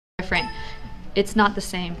different. It's not the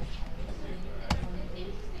same.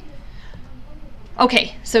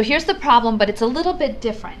 Okay, so here's the problem, but it's a little bit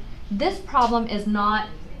different. This problem is not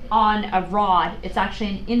on a rod. It's actually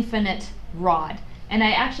an infinite rod. And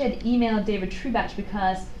I actually had emailed David Trubach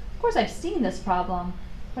because, of course, I've seen this problem,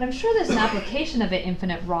 but I'm sure there's an application of an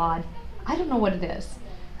infinite rod. I don't know what it is.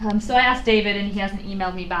 So I asked David, and he hasn't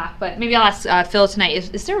emailed me back, but maybe I'll ask Phil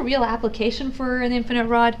tonight. Is there a real application for an infinite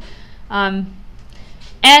rod?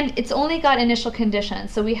 And it's only got initial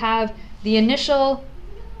conditions. So we have the initial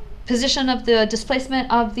position of the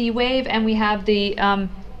displacement of the wave, and we have the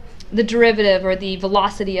derivative or the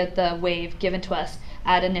velocity of the wave given to us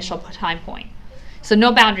at initial time point. So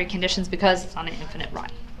no boundary conditions because it's on an infinite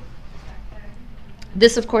rod.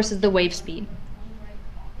 This, of course, is the wave speed.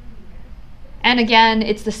 And again,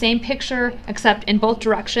 it's the same picture, except in both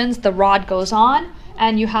directions, the rod goes on,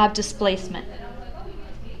 and you have displacement.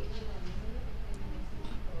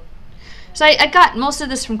 So I got most of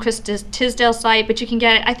this from Chris Tisdale's site, but you can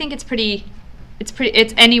get it. I think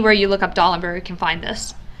it's anywhere you look up DAlembert, you can find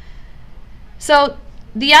this. So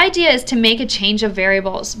the idea is to make a change of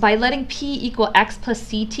variables by letting p equal x plus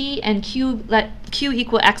ct and let q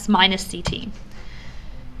equal x minus ct.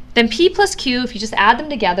 Then p plus q, if you just add them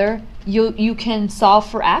together, you can solve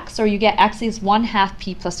for x, or you get x is 1/2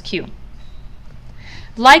 p plus q.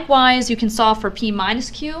 Likewise, you can solve for p minus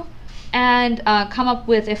q and come up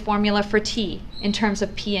with a formula for t in terms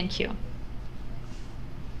of p and q.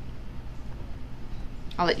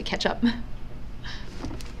 I'll let you catch up.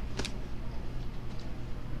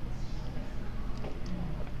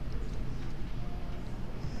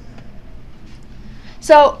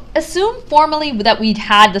 So assume formally that we'd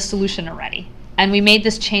had the solution already, and we made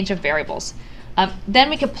this change of variables. Then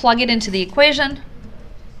we could plug it into the equation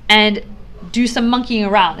and do some monkeying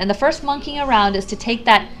around. And the first monkeying around is to take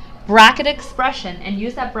that bracketed expression and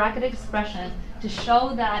use that bracketed expression to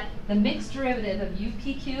show that the mixed derivative of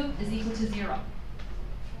UPQ is equal to 0.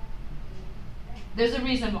 There's a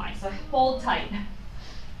reason why, so hold tight.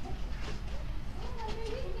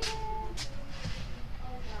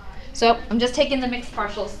 So I'm just taking the mixed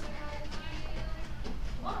partials.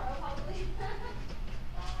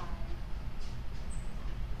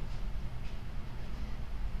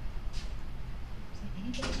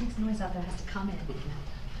 Anybody that makes noise out there has to come in.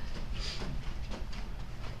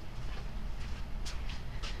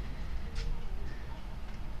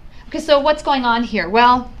 Okay, so what's going on here?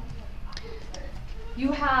 Well,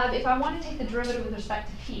 you have, if I want to take the derivative with respect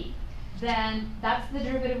to p, then that's the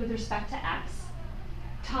derivative with respect to x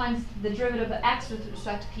times the derivative of x with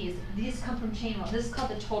respect to p. These come from chain rule. This is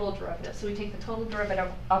called the total derivative. So we take the total derivative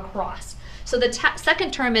across. So the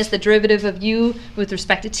second term is the derivative of u with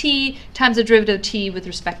respect to t times the derivative of t with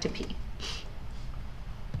respect to p.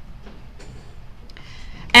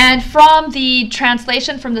 And from the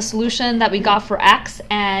translation from the solution that we got for x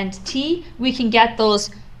and t, we can get those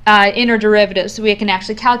inner derivatives. So we can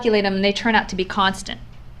actually calculate them, and they turn out to be constant.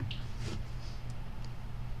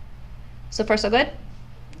 So far, so good?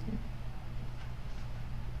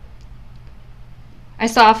 I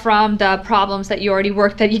saw from the problems that you already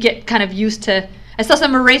worked that you get kind of used to. I saw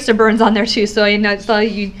some eraser burns on there too, so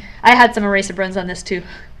I had some eraser burns on this too.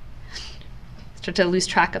 Start to lose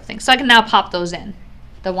track of things. So I can now pop those in,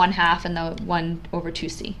 the 1/2 and the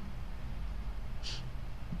 1/2c.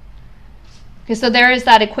 Okay, so there is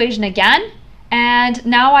that equation again, and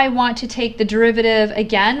now I want to take the derivative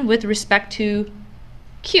again with respect to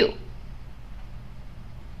q.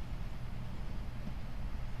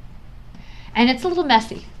 And it's a little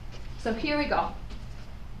messy. So here we go.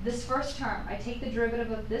 This first term, I take the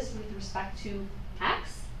derivative of this with respect to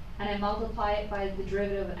x, and I multiply it by the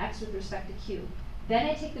derivative of x with respect to q. Then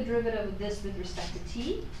I take the derivative of this with respect to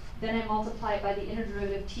t, then I multiply it by the inner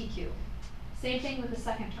derivative tq. Same thing with the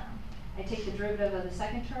second term. I take the derivative of the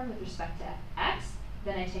second term with respect to x,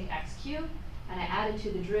 then I take x cubed, and I add it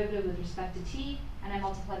to the derivative with respect to t, and I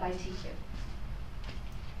multiply by t cubed.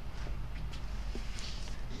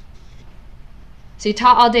 So you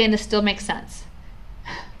taught all day and this still makes sense.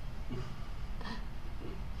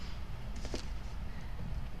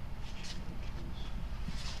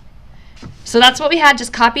 So that's what we had,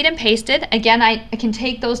 just copied and pasted. Again, I can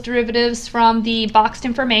take those derivatives from the boxed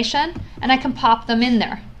information and I can pop them in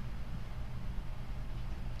there.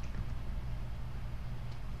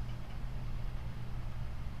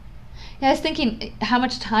 Yeah, I was thinking how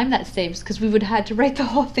much time that saves, because we would have had to write the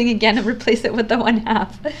whole thing again and replace it with the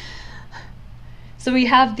 1/2. So we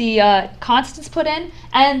have the constants put in,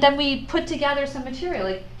 and then we put together some material.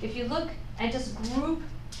 Like if you look and just group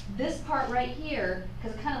this part right here,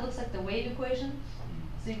 because it kind of looks like the wave equation.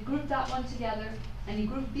 So you group that one together, and you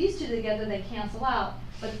group these two together, they cancel out.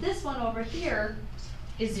 But this one over here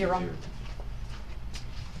is 0.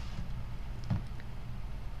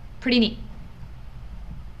 Pretty neat.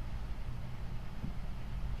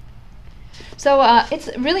 So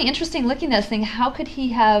it's really interesting looking at this thing. How could he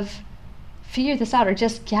have figured this out or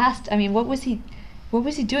just guessed? I mean, what was he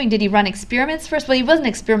doing? Did he run experiments first? Well, he wasn't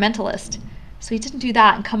an experimentalist. So he didn't do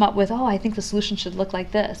that and come up with, oh, I think the solution should look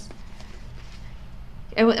like this.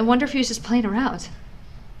 I wonder if he was just playing around.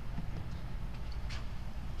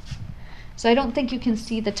 So I don't think you can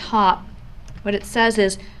see the top. What it says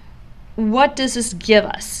is, what does this give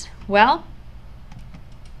us? Well,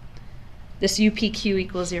 this UPQ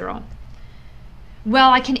equals 0.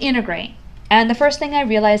 Well, I can integrate. And the first thing I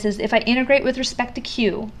realize is if I integrate with respect to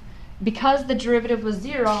Q, because the derivative was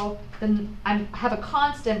 0, then I have a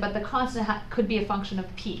constant, but the constant could be a function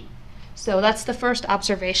of P. So that's the first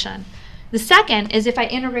observation. The second is if I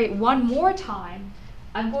integrate one more time,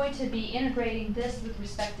 I'm going to be integrating this with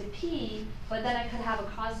respect to P, but then I could have a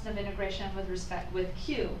constant of integration with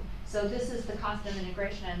Q. So this is the constant of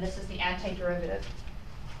integration, and this is the antiderivative.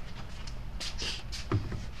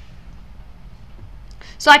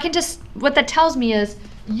 So I can just, what that tells me is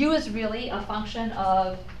U is really a function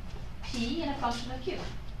of P and a function of Q.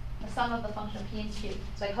 The sum of the function of P and Q.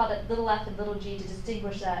 So I call it little f and little g to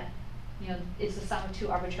distinguish that, it's the sum of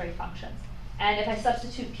two arbitrary functions. And if I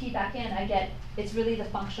substitute P back in, I get, it's really the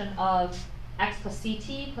function of x plus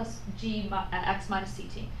ct plus x minus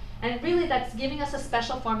ct. And really that's giving us a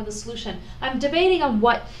special form of the solution. I'm debating on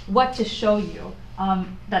what to show you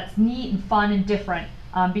that's neat and fun and different.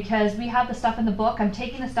 Because we have the stuff in the book. I'm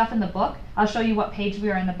taking the stuff in the book. I'll show you what page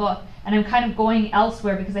we are in the book. And I'm kind of going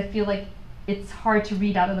elsewhere because I feel like it's hard to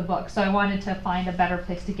read out of the book. So I wanted to find a better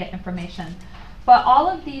place to get information. But all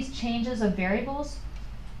of these changes of variables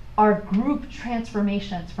are group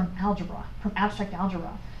transformations from algebra, from abstract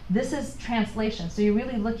algebra. This is translation. So you're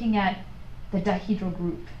really looking at the dihedral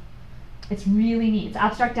group. It's really neat. It's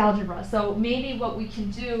abstract algebra. So maybe what we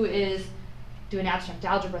can do is do an abstract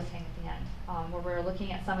algebra thing at the end. Where we're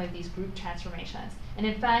looking at some of these group transformations. And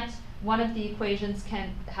in fact, one of the equations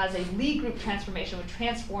has a Lie group transformation, which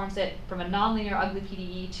transforms it from a nonlinear ugly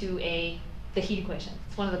PDE to the heat equation.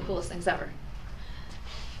 It's one of the coolest things ever.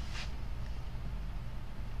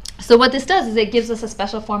 So what this does is it gives us a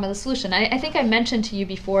special form of the solution. I think I mentioned to you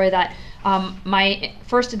before that my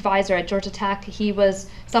first advisor at Georgia Tech, he was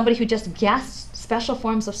somebody who just guessed special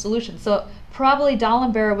forms of solutions. So probably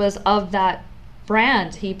DAlembert was of that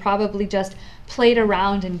brand. He probably just played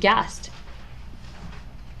around and guessed.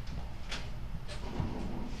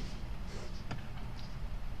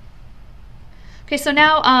 Okay, so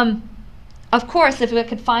now, of course, if we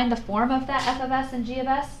could find the form of that f of s and g of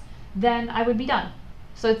s, then I would be done.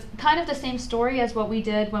 So it's kind of the same story as what we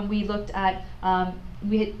did when we looked at,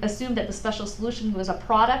 we assumed that the special solution was a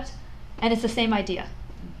product, and it's the same idea.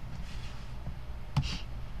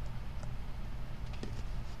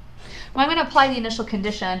 Well, I'm going to apply the initial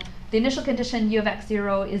condition. The initial condition u of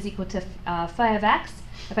x0 is equal to phi of x.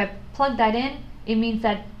 If I plug that in, it means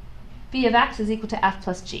that phi of x is equal to f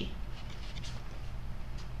plus g.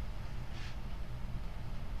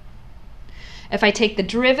 If I take the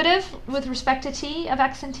derivative with respect to t of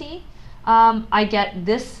x and t, I get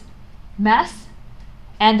this mess,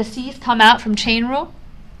 and the c's come out from chain rule.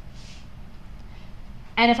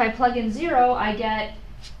 And if I plug in 0, I get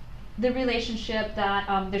the relationship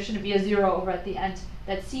that there shouldn't be a 0 over at the end,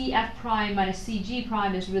 that cf prime minus cg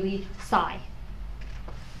prime is really psi.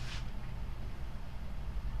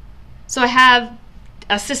 So I have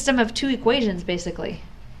a system of two equations, basically.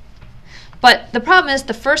 But the problem is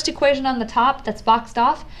the first equation on the top that's boxed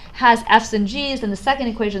off has f's and g's, and the second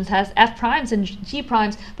equation has f primes and g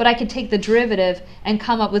primes, but I could take the derivative and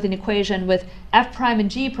come up with an equation with f prime and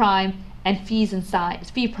g prime and phis and psi,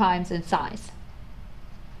 phi primes and psi's.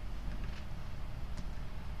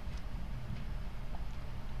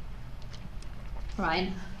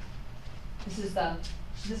 Right. This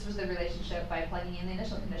was the relationship by plugging in the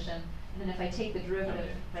initial condition, and then if I take the derivative,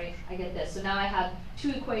 right, I get this. So now I have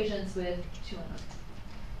two equations with two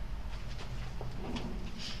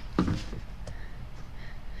unknowns.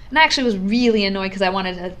 And I actually was really annoyed because I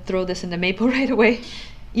wanted to throw this into Maple right away,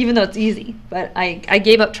 even though it's easy. But I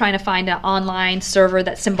gave up trying to find an online server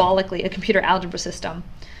that's symbolically a computer algebra system.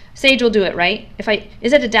 Sage will do it, right?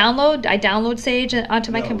 Is it a download? I download Sage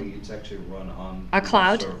onto my computer? No, it's actually run on a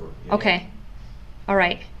cloud? server. Yeah. Okay. All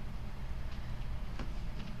right.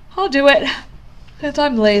 I'll do it, because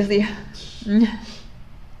I'm lazy.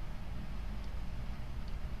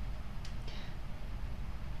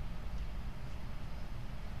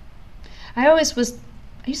 I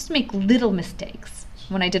used to make little mistakes.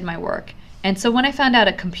 when I did my work. And so when I found out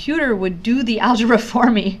a computer would do the algebra for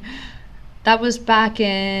me, that was back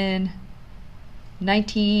in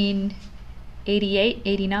 1988,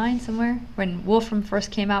 89, somewhere, when Wolfram first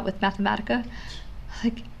came out with Mathematica.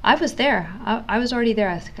 Like, I was there. I was already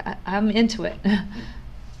there. I'm into it.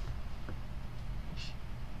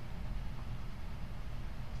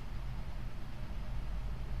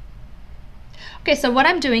 Okay, so what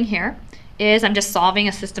I'm doing here is I'm just solving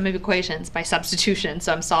a system of equations by substitution.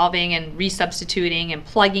 So I'm solving and resubstituting and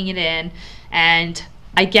plugging it in, and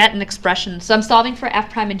I get an expression. So I'm solving for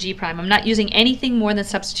f prime and g prime. I'm not using anything more than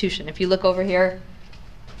substitution. If you look over here,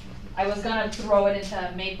 I was going to throw it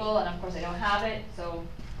into Maple, and of course I don't have it, so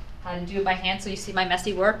I had to do it by hand so you see my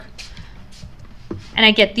messy work. And I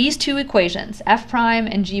get these two equations, f prime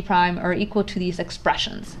and g prime, are equal to these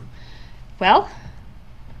expressions. Well,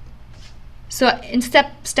 so in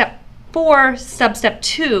step 4, substep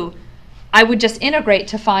 2, I would just integrate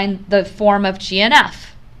to find the form of g and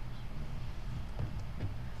f.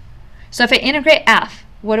 So if I integrate f,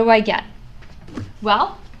 what do I get?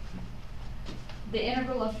 Well, the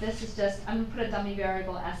integral of this is just, I'm going to put a dummy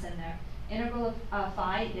variable s in there. Integral of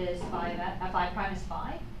phi is phi prime is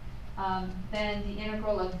phi. Then the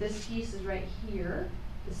integral of this piece is right here.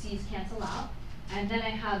 The c's cancel out. And then I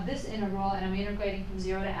have this integral, and I'm integrating from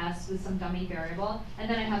 0 to s with some dummy variable. And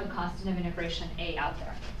then I have a constant of integration a out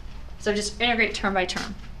there. So just integrate term by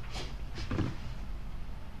term.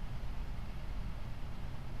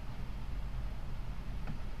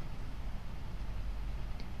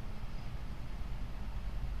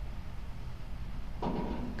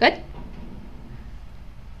 Good?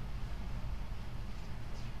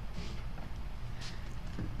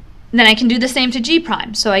 Then I can do the same to g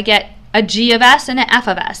prime. So I get a g of s and an f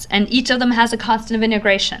of s, and each of them has a constant of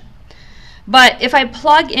integration. But if I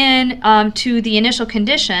plug in to the initial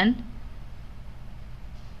condition,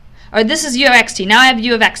 or this is u of xt, now I have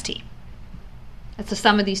u of xt. That's the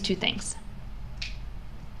sum of these two things.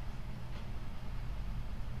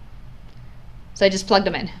 So I just plugged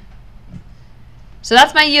them in. So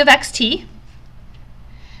that's my u of xt.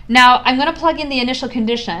 Now I'm going to plug in the initial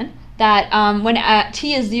condition that when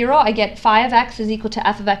t is 0, I get phi of x is equal to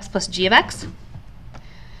f of x plus g of x.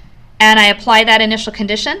 And I apply that initial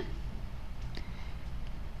condition.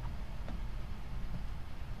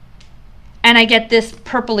 And I get this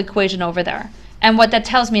purple equation over there. And what that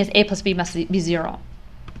tells me is a plus b must be 0.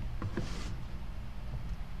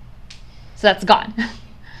 So that's gone.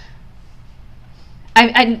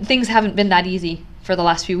 Things haven't been that easy for the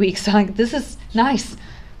last few weeks. So this is nice.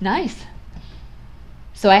 Nice.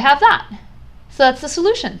 So I have that. So that's the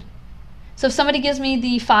solution. So if somebody gives me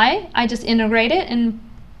the phi, I just integrate it and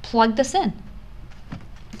plug this in.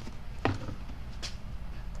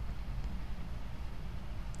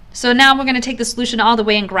 So now we're going to take the solution all the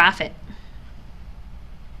way and graph it.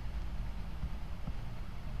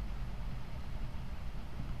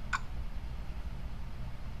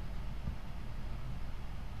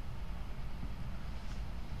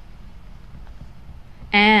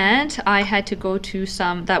 And I had to go to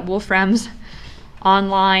that Wolfram's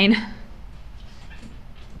online,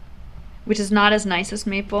 which is not as nice as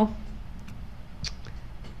Maple.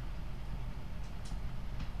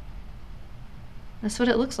 That's what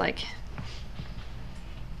it looks like. I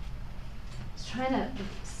was trying to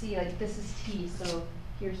see, like, this is t, so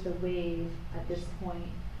here's the wave at this point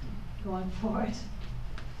going forward.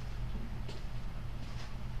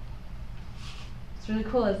 It's really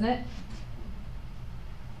cool, isn't it?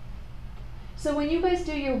 So when you guys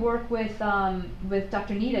do your work with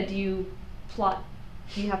Dr. Nita, do you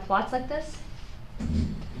have plots like this?